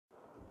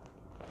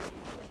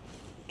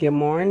Good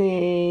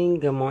morning.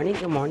 Good morning.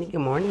 Good morning.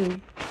 Good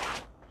morning.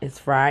 It's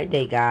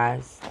Friday,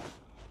 guys.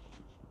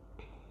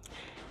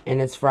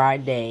 And it's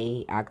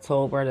Friday,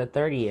 October the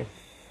 30th,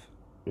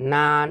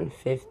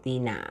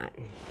 9:59.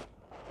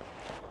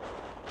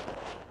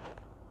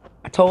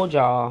 I told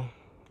y'all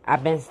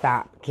I've been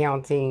stopped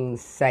counting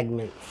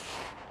segments.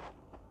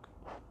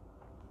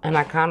 And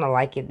I kind of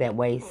like it that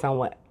way,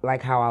 somewhat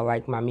like how I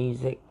like my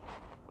music.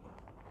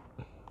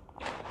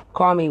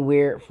 Call me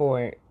weird for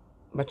it.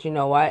 But you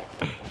know what?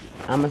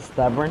 I'm a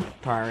stubborn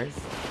Taurus.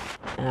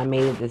 And I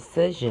made a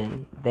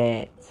decision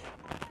that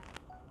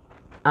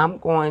I'm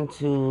going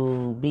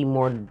to be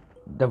more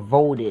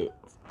devoted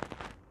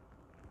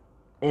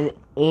and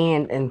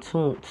in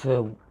tune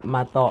to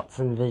my thoughts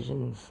and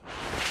visions.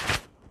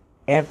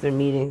 After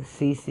meeting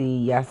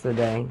Cece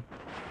yesterday,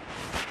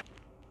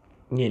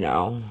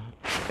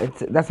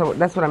 that's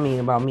what I mean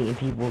about meeting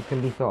people. It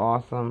can be so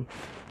awesome.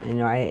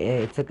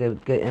 It took a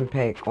good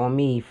impact on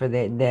me for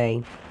that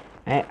day.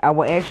 I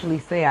will actually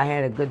say I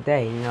had a good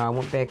day. I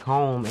went back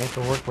home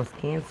after work was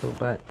canceled,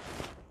 but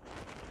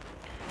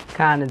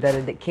kind of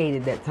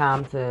dedicated that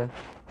time to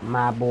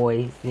my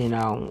boys,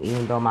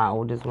 even though my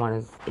oldest one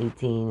is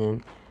 18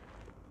 and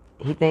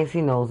he thinks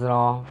he knows it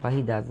all, but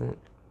he doesn't.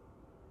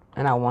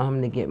 And I want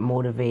him to get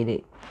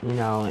motivated,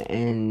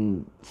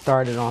 and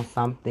started on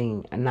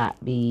something and not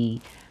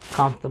be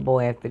comfortable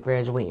after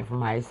graduating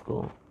from high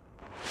school.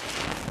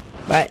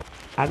 But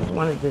I just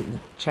wanted to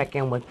check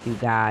in with you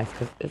guys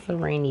because it's a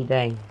rainy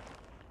day.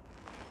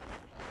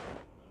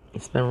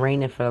 It's been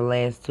raining for the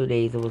last 2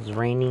 days. It was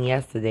raining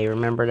yesterday.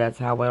 Remember, that's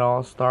how it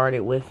all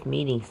started with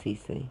meeting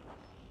Cece.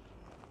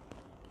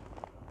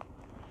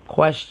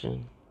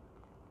 Question.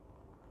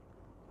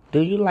 Do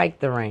you like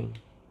the rain?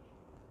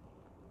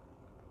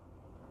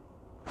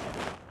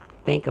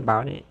 Think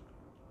about it.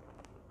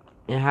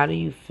 And how do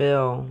you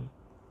feel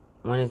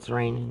when it's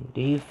raining?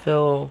 Do you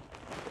feel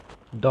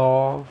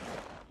dull?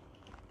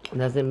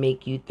 Does it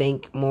make you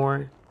think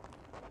more?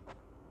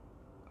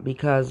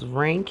 Because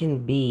rain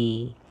can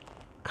be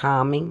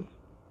calming,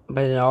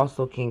 but it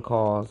also can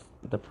cause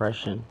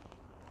depression.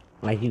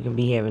 Like you can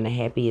be having the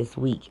happiest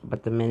week,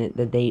 but the minute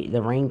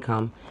the rain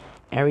comes,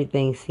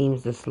 everything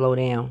seems to slow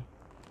down.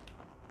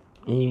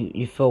 And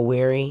you feel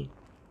weary.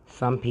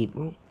 Some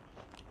people.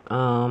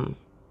 I'm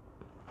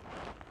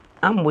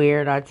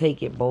weird. I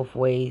take it both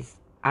ways.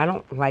 I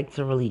don't like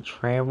to really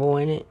travel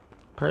in it,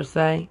 per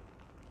se.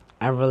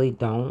 I really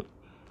don't.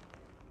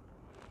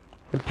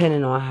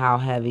 Depending on how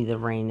heavy the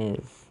rain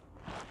is.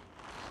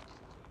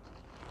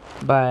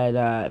 But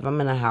if I'm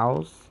in a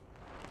house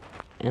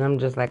and I'm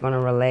just like on a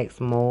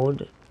relaxed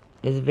mode,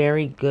 it's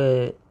very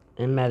good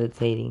in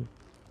meditating.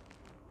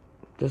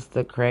 Just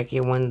to crack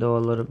your window a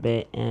little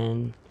bit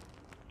and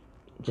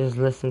just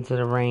listen to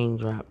the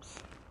raindrops.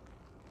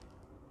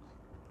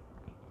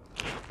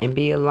 And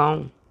be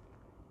alone.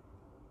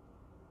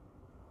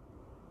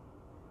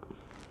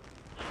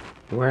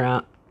 Where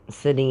I'm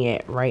sitting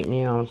at right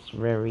now is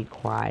very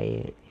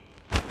quiet.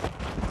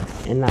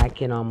 And I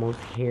can almost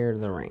hear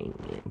the rain,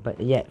 but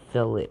yet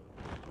feel it.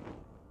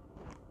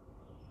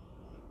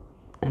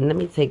 And let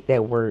me take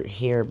that word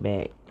 "hear"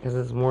 back, because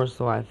it's more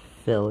so I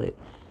feel it.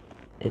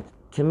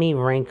 To me,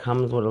 rain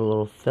comes with a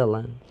little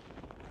feeling.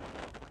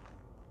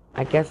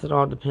 I guess it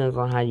all depends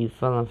on how you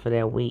feeling for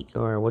that week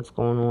or what's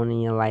going on in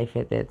your life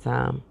at that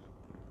time.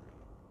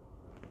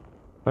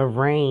 But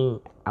rain,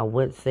 I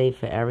would say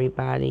for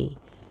everybody,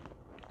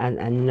 I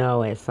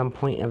know at some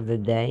point of the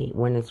day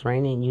when it's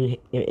raining,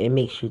 it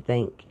makes you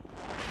think.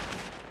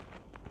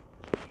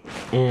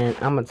 And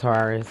I'm a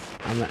Taurus.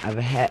 I'm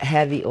a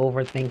heavy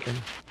overthinker.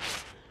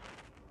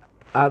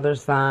 Other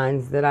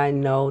signs that I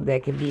know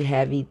that can be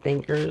heavy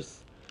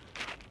thinkers,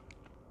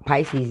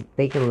 Pisces,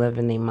 they can live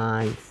in their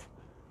minds.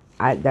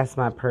 That's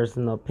my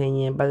personal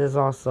opinion, but it's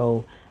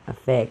also a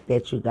fact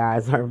that you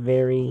guys are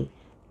very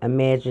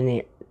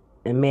imaginary.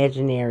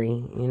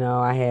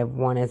 I have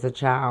one as a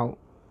child,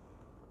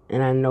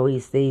 and I know he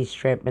stays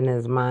trapped in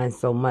his mind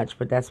so much,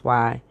 but that's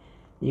why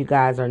you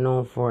guys are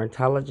known for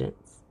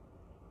intelligence.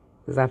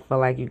 Because I feel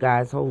like you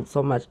guys hold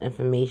so much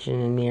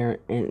information in there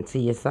into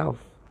yourself.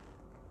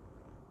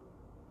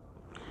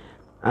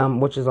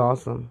 Which is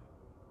awesome.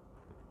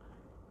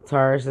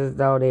 Tauruses,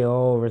 though, they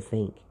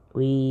overthink.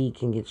 We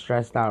can get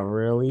stressed out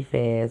really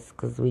fast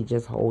because we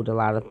just hold a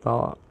lot of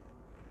thought.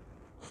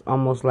 It's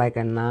almost like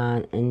a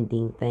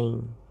non-ending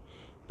thing.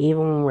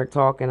 Even when we're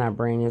talking, our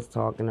brain is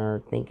talking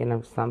or thinking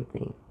of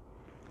something.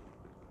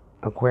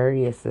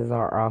 Aquariuses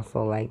are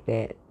also like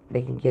that.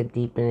 They can get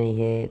deep in their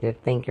head. They're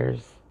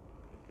thinkers.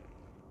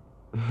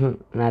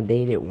 And I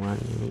dated one.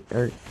 And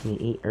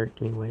he irked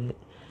me with it.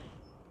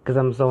 Because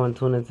I'm so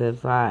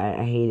intuitive. So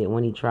I hate it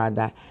when he tried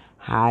to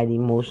hide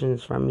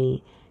emotions from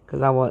me.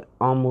 Because I would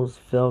almost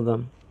feel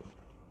them.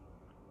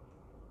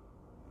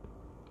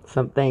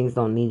 Some things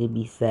don't need to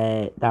be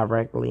said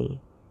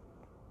directly.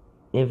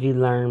 If you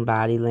learn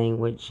body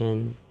language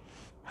and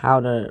how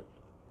to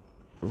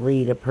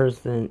read a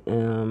person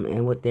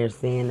and what they're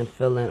saying and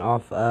feeling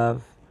off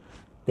of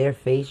their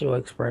facial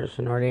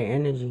expression or their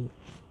energy.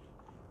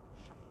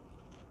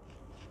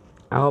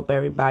 I hope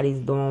everybody's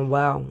doing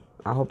well.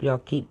 I hope y'all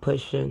keep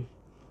pushing.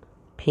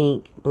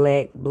 Pink,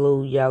 black,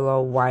 blue,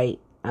 yellow, white.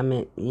 I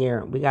mean,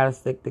 yeah, we got to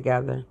stick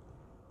together.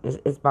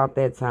 It's about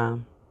that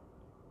time.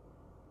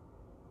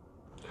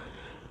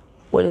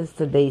 What is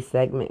today's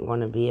segment going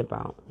to be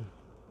about?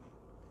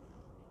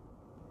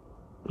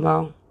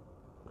 Well,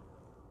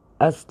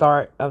 a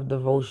start of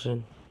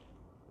devotion.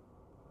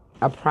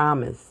 A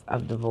promise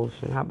of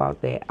devotion. How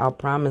about that? A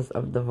promise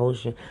of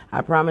devotion.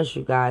 I promise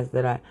you guys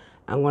that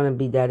I'm going to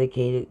be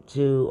dedicated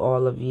to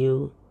all of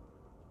you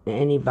and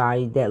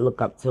anybody that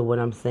look up to what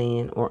I'm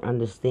saying or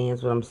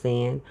understands what I'm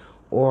saying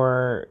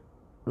or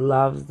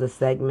loves the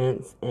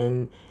segments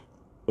and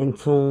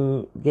gets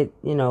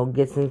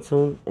in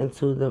tune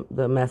into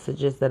the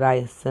messages that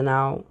I send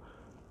out.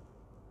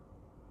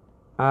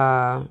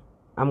 I'm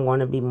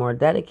going to be more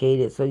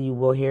dedicated, so you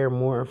will hear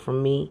more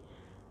from me.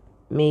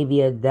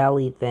 Maybe a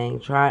daily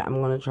thing.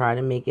 I'm going to try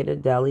to make it a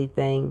daily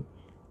thing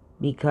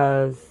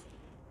because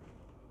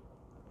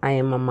I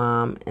am a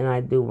mom and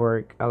I do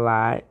work a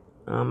lot.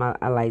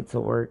 I like to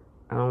work.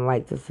 I don't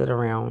like to sit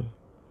around.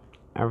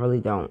 I really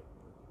don't.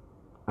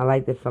 I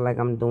like to feel like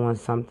I'm doing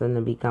something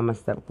to become a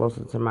step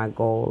closer to my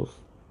goals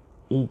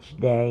each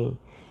day,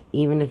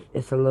 even if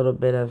it's a little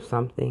bit of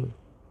something.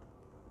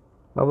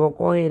 But we'll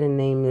go ahead and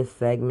name this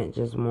segment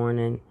this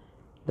morning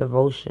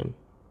Devotion.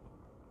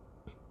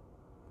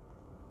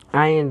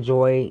 I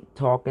enjoy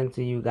talking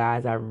to you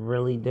guys. I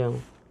really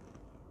do.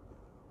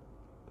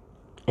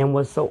 And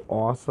what's so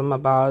awesome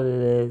about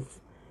it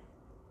is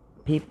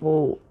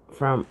people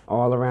from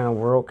all around the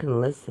world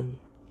can listen.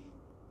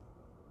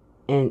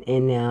 And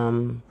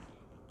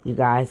you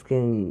guys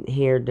can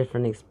hear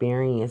different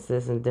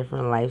experiences and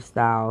different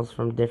lifestyles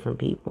from different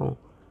people.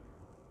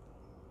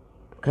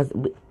 Because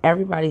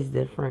everybody's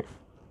different.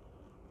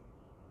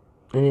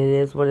 And it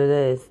is what it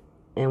is.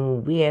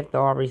 And we have to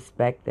all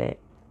respect that.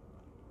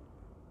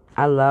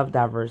 I love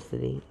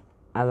diversity.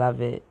 I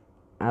love it.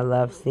 I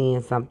love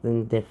seeing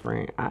something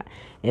different.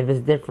 If it's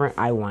different,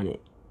 I want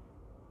it.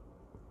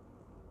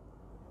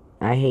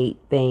 I hate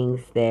things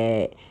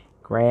that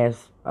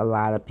grasp a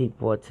lot of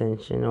people's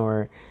attention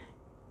or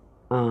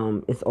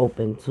it's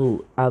open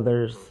to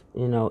others,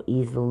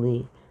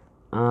 easily.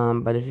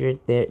 But if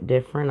you're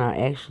different,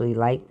 I actually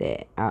like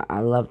that. I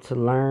love to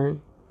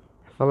learn.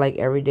 I feel like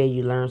every day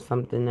you learn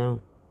something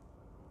new.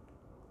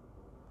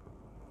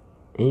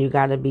 And you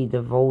got to be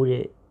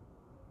devoted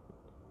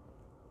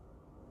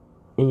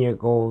in your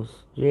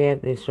goals. You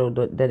have to show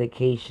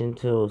dedication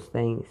to those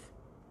things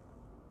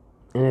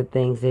and the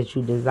things that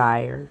you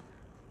desire.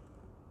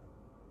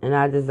 And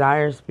I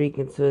desire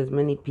speaking to as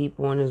many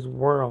people in this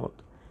world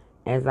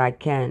as I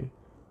can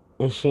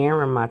and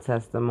sharing my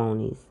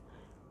testimonies.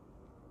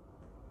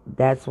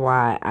 That's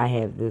why I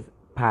have this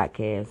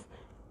podcast.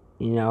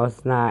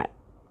 It's not,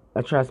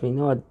 trust me,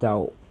 no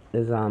adult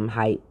is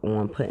hype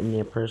on putting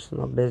their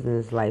personal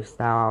business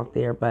lifestyle out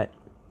there, but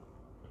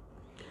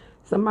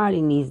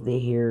somebody needs to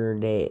hear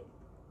that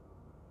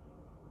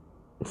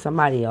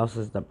somebody else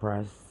is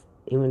depressed.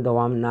 Even though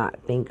I'm not,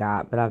 thank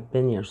God, but I've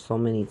been here so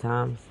many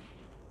times.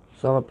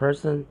 So if a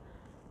person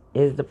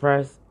is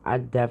depressed, I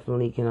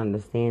definitely can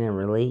understand and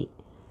relate.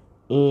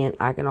 And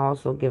I can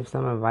also give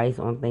some advice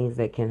on things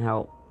that can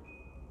help.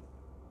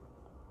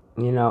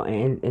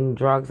 And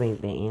drugs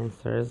ain't the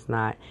answer. It's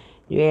not.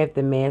 You have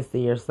to master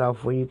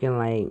yourself where you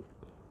can,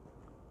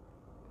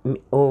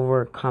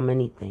 overcome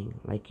anything.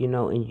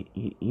 And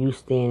you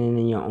standing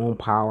in your own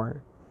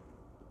power.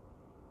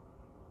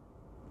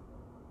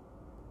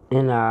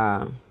 And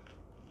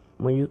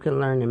when you can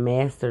learn to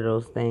master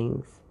those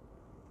things,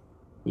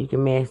 you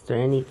can master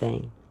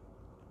anything.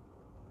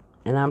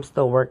 And I'm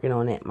still working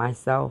on it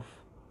myself.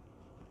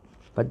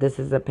 But this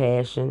is a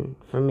passion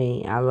for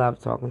me. I love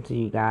talking to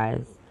you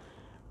guys.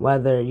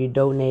 Whether you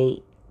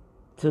donate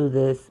to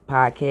this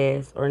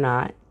podcast or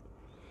not.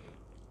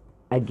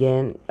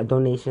 Again,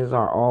 donations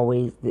are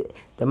always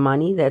the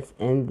money that's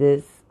in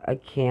this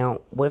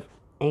account with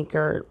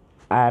Anchor.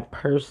 I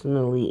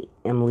personally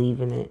am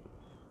leaving it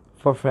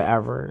for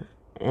forever.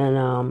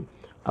 And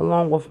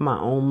along with my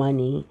own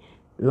money,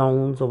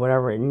 loans or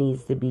whatever it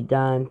needs to be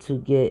done to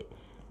get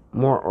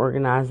more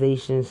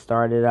organizations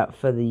started up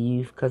for the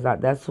youth, because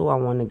that's who I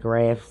want to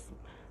grasp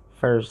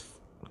first,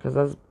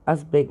 because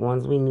us big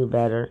ones, we knew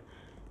better.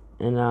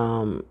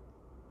 And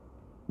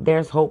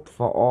there's hope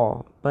for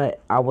all,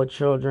 but our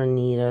children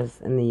need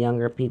us and the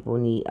younger people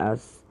need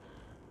us.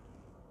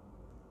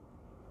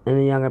 And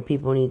the younger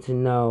people need to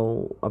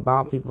know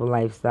about people's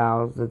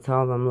lifestyles, to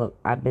tell them, look,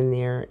 I've been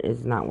there,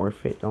 it's not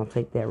worth it, don't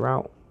take that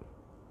route.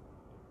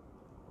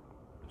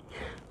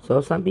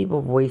 So some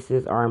people's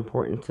voices are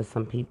important to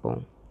some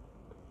people.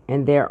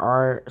 And there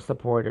are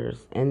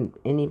supporters. And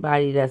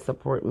anybody that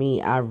support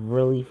me, I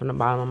really, from the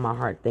bottom of my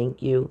heart,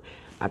 thank you.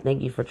 I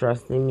thank you for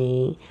trusting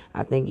me.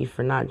 I thank you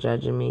for not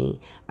judging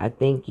me. I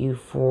thank you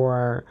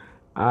for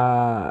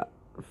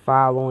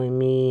following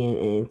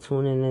me and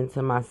tuning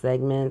into my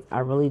segments. I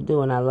really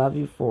do, and I love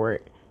you for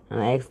it.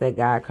 And I ask that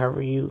God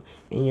cover you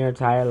in your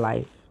entire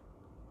life.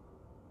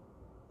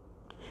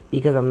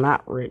 Because I'm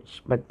not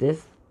rich, but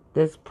this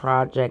this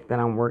project that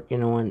I'm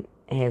working on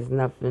has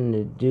nothing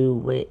to do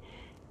with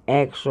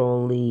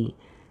actually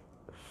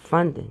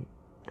funding.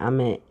 I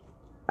mean,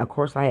 of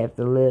course I have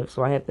to live,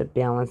 so I have to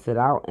balance it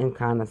out and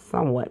kind of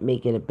somewhat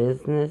make it a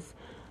business.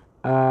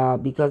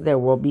 Because there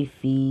will be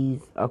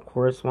fees, of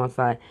course, once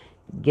I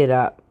get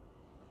up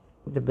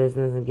the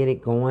business and get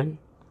it going,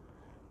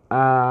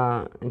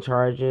 and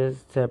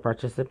charges to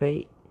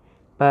participate.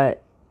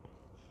 But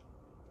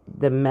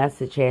the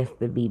message has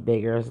to be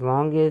bigger. As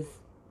long as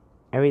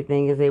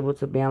everything is able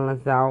to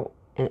balance out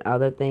and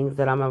other things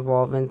that I'm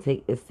involved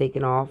in is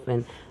taken off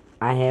and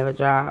I have a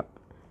job,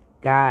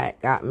 God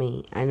got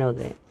me. I know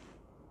that.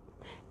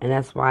 And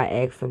that's why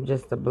I asked him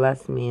just to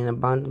bless me and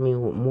abund me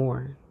with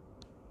more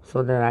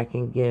so that I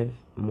can give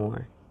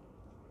more.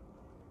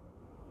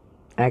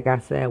 Like I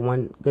said,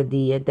 one good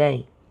deed a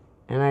day.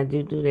 And I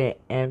do that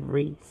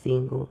every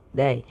single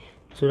day.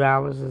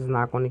 $2 is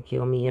not going to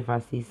kill me if I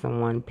see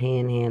someone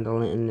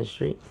panhandling in the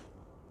street.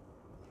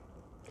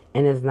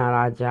 And it's not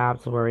our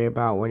job to worry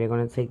about where they're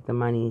going to take the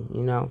money,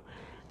 you know.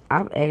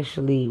 I've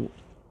actually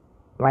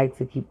like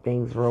to keep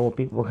things real with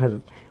people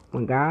because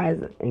when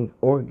guys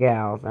or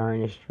gals are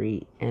in the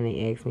street and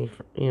they ask me,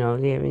 for, do you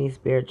have any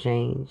spare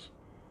change?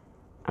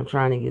 I'm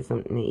trying to get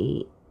something to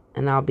eat.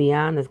 And I'll be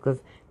honest,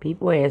 because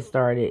people had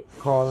started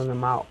calling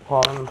them out,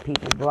 calling them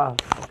people bluff,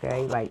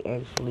 okay? Like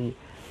actually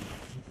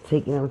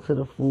taking them to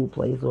the food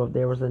place, or if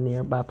there was a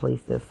nearby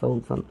place that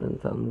sold something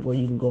where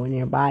you can go in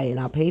there and buy it and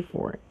I'll pay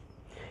for it.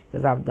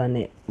 Because I've done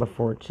it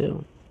before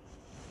too.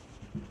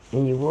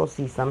 And you will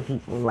see some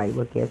people like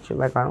look at you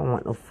like, I don't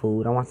want no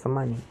food, I want some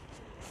money.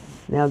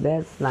 Now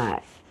that's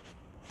not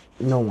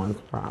no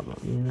one's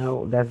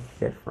problem, that's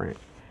different.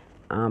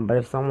 But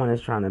if someone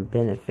is trying to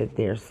benefit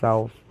their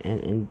self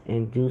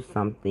and do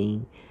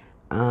something,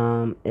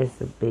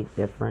 it's a big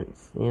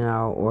difference,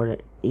 or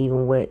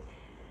even with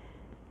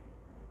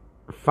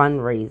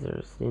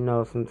fundraisers,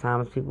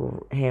 sometimes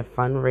people have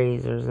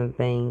fundraisers and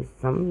things.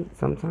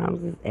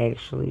 Sometimes it's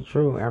actually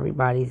true.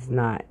 Everybody's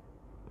not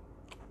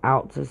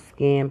out to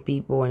scam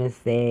people, and it's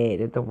sad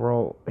that the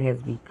world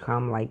has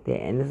become like that,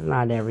 and it's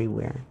not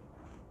everywhere.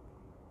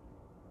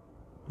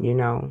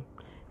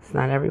 It's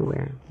not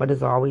everywhere, but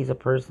it's always a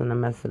person to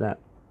mess it up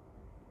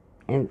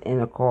and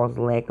it cause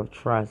lack of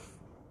trust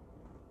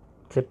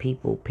to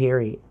people,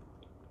 period.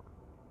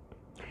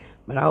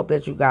 But I hope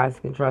that you guys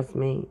can trust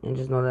me and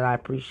just know that I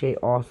appreciate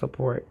all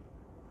support.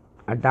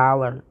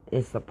 $1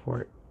 is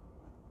support.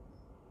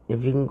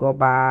 If you can go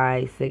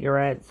buy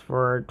cigarettes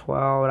for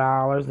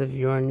 $12, if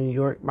you're in New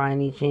York by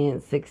any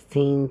chance,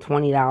 $16,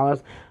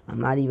 $20.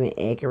 I'm not even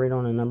accurate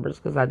on the numbers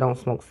because I don't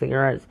smoke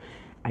cigarettes.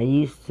 I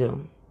used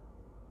to.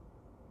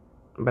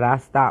 But I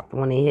stopped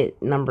when they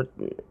hit number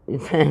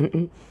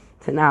 $10.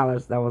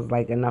 That was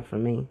like enough for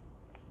me.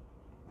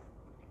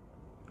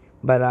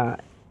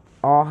 But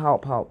all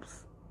help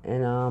helps.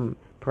 And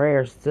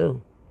prayers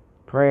too.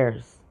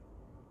 Prayers.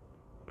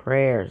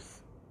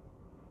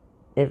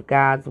 If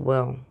God's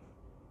will.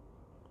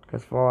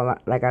 Because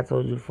like I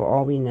told you, for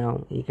all we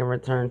know, he can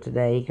return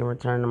today, he can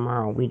return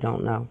tomorrow. We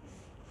don't know.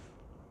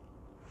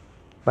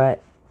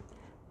 But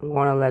I'm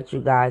going to let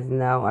you guys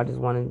know. I just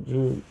wanted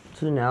you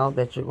to know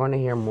that you're going to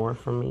hear more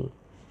from me.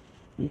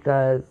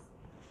 Because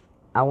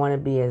I want to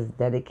be as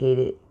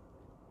dedicated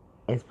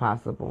as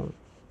possible.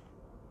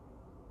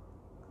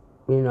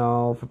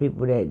 For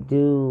people that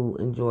do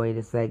enjoy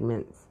the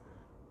segments.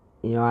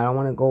 I don't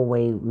want to go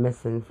away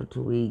missing for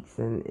 2 weeks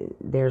and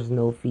there's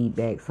no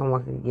feedback.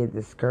 Someone can get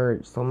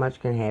discouraged. So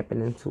much can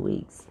happen in 2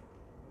 weeks.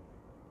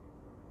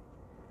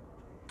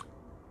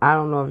 I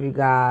don't know if you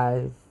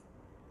guys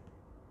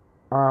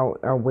are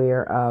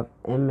aware of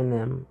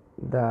Eminem,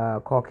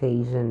 the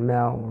Caucasian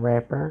male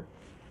rapper.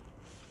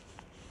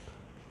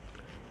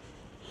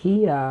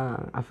 He,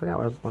 I forgot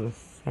what I was going to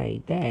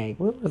say. Dang,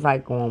 where was I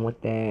going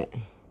with that?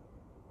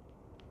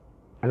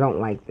 I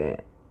don't like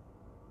that.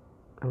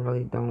 I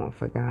really don't. I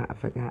forgot.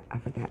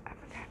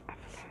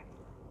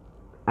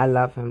 I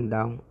love him,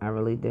 though. I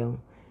really do.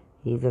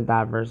 He's a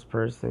diverse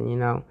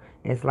person,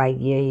 It's like,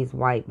 yeah, he's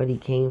white, but he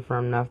came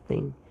from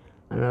nothing.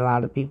 And a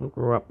lot of people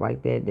grew up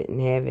like that, didn't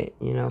have it,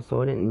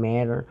 so it didn't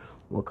matter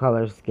what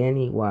color skin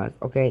he was.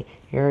 Okay,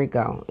 here we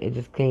go. It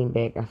just came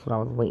back. That's what I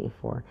was waiting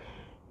for.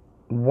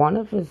 One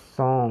of his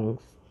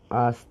songs,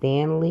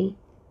 Stanley,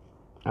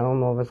 I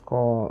don't know if it's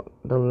called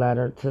The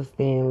Letter to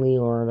Stanley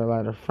or The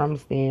Letter from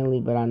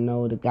Stanley, but I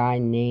know the guy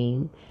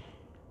name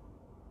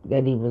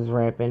that he was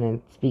rapping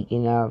and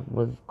speaking of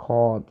was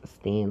called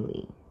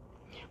Stanley.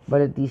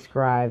 But it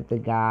described the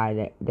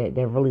guy that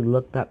really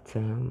looked up to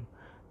him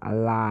a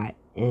lot.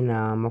 And,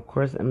 of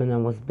course,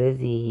 Eminem was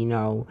busy,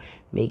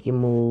 making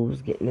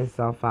moves, getting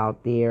himself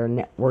out there,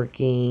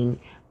 networking,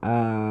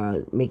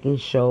 making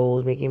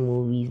shows, making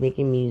movies,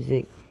 making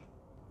music.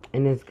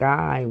 And this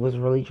guy was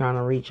really trying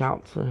to reach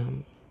out to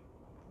him.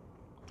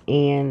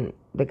 And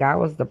the guy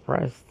was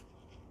depressed.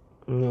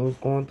 He was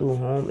going through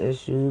home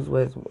issues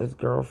with his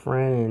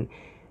girlfriend and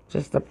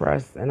just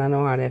depressed. And I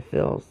know how that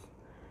feels.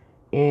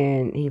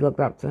 And he looked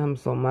up to him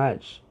so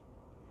much.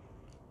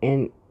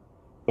 And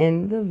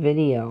in the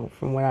video,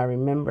 from what I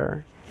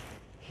remember,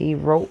 He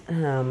wrote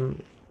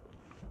him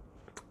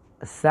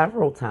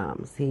several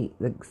times.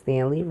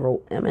 Stan Lee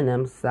wrote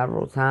Eminem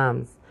several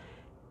times,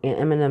 and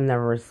Eminem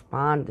never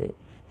responded.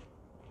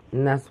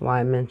 And that's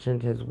why I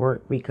mentioned his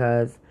work,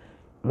 because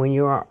when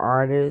you're an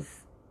artist,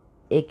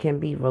 it can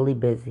be really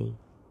busy.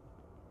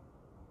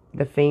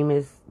 The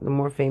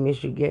more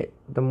famous you get,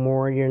 the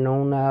more you're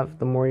known of,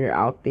 the more you're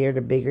out there,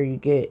 the bigger you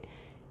get.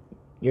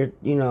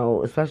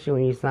 Especially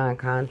when you sign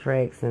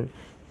contracts and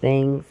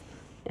things.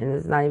 And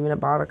it's not even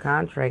about a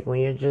contract when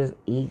you're just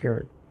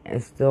eager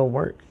and still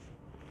work.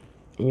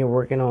 And you're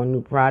working on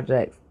new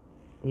projects.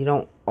 You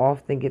don't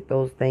often get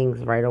those things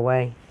right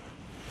away.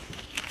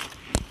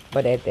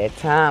 But at that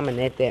time and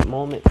at that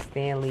moment,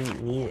 Stan Lee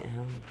needed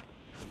him.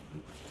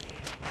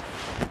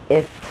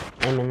 If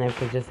Eminem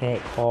could just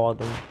had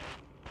called him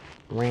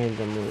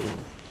randomly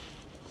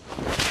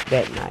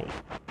that night.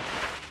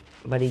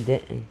 But he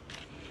didn't.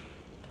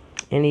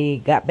 And he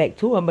got back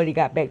to him, but he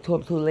got back to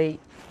him too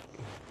late.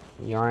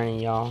 Yarning,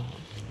 y'all.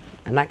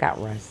 And I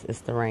got rest. It's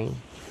the rain.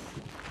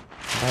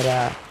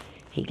 But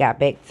he got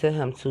back to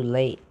him too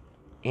late.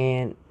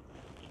 And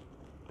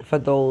for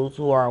those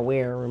who are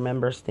aware,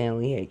 remember Stan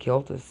Lee had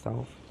killed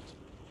himself.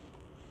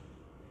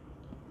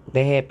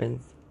 That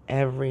happens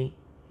every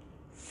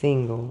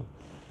single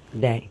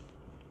day.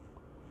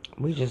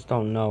 We just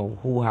don't know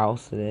whose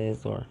house it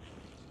is, or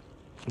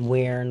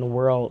where in the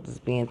world is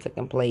being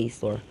taken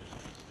place, or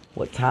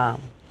what time.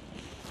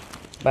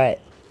 But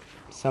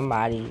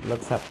somebody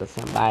looks up to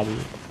somebody,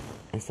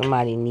 and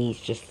somebody needs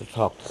just to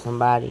talk to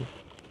somebody,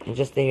 and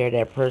just to hear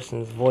that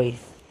person's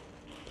voice,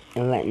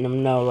 and letting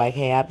them know, like,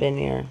 hey, I've been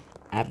there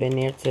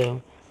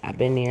too, I've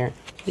been there.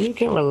 So you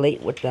can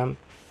relate with them,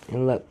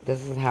 and look,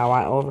 this is how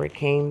I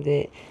overcame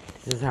it,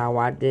 this is how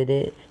I did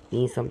it,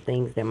 need some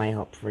things that might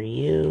help for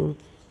you.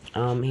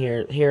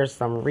 Here's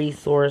some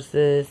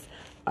resources,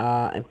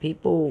 and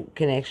people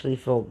can actually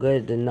feel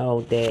good to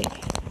know that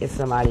it's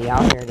somebody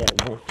out here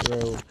that went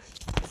through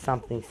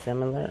something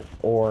similar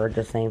or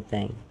the same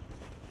thing,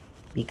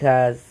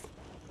 because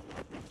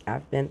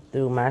I've been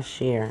through my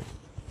share.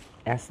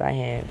 Yes, I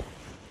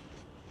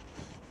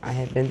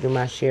have been through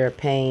my share of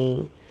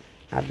pain.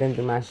 I've been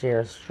through my share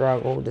of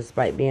struggle.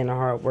 Despite being a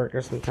hard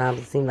worker, sometimes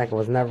it seemed like it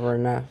was never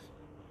enough.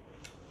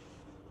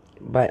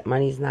 But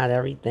money's not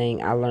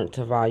everything. I learned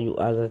to value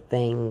other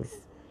things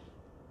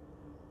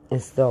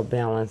and still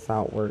balance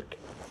out work,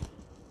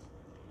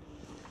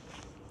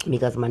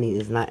 because money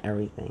is not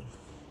everything.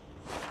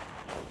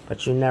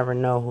 But you never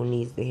know who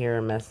needs to hear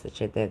a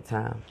message at that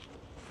time.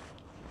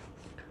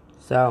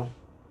 So,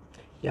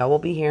 y'all will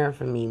be hearing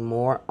from me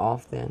more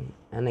often.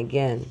 And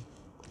again,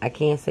 I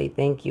can't say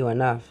thank you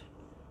enough.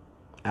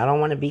 I don't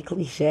want to be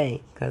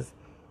cliche, because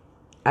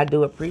I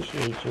do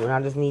appreciate you, and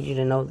I just need you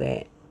to know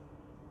that.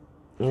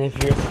 And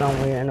if you're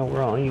somewhere in the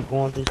world and you're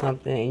going through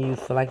something and you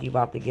feel like you're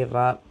about to give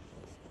up,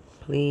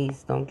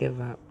 please don't give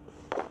up.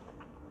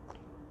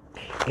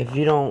 If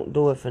you don't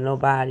do it for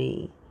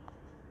nobody,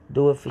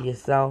 do it for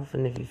yourself.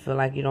 And if you feel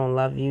like you don't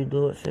love you,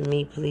 do it for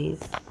me,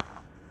 please.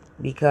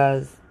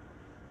 Because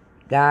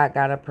God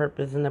got a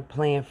purpose and a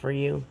plan for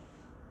you.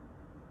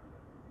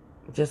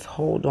 Just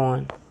hold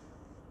on.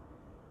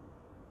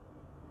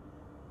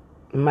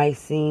 It might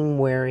seem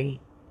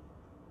weary.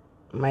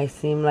 It might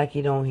seem like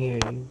he don't hear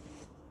you.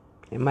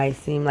 It might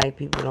seem like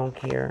people don't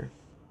care.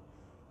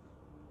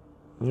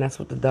 And that's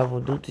what the devil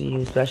do to you,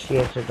 especially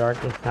at your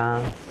darkest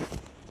times.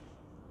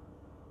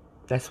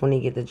 That's when he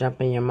get to jump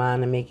in your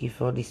mind and make you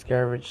feel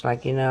discouraged.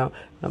 Like,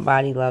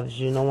 nobody loves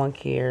you. No one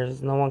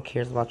cares. No one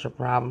cares about your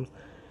problems.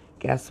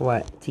 Guess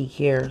what? He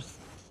cares.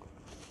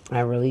 I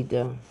really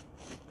do.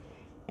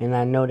 And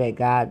I know that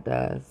God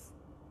does.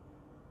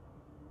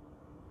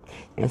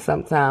 And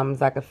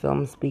sometimes I can feel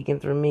him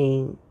speaking through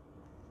me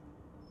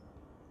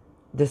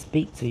to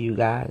speak to you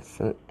guys.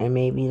 And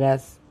maybe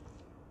that's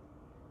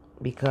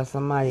because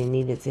somebody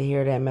needed to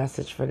hear that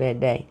message for that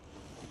day.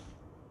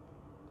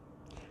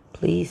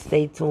 Please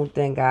stay tuned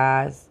then,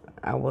 guys.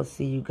 I will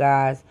see you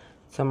guys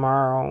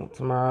tomorrow.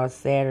 Tomorrow is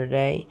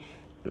Saturday.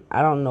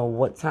 I don't know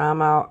what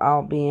time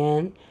I'll be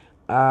in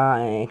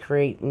and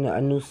create a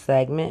new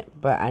segment,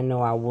 but I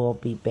know I will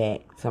be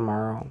back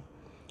tomorrow.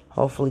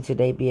 Hopefully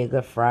today be a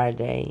good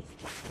Friday.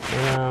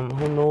 And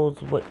who knows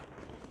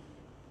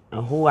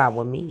who I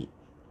will meet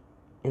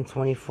in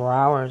 24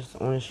 hours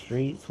on the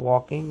streets,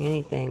 walking,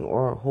 anything,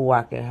 or who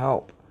I could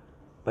help.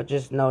 But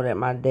just know that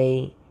my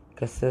day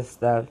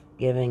consists of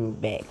giving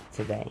back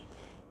today.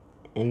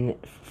 And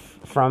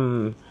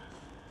from,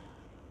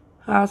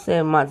 I'll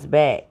say, months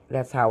back,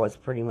 that's how it's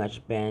pretty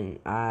much been.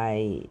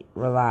 I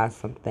realized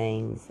some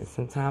things, and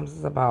sometimes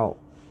it's about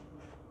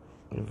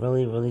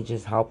really, really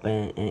just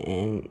helping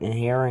and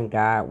hearing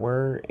God's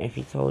word. If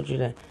he told you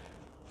to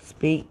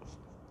speak,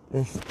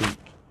 then speak.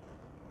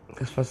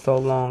 Because for so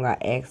long I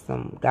asked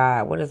him,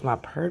 God, what is my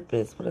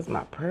purpose? What is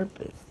my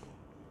purpose?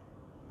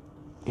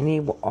 And he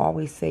will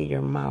always say,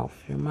 your mouth,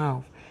 your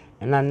mouth.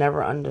 And I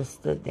never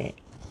understood that.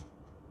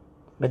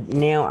 But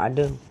now I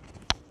do.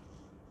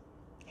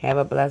 Have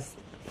a blessed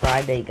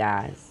Friday,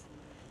 guys.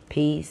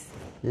 Peace,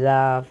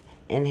 love,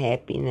 and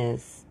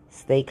happiness.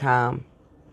 Stay calm.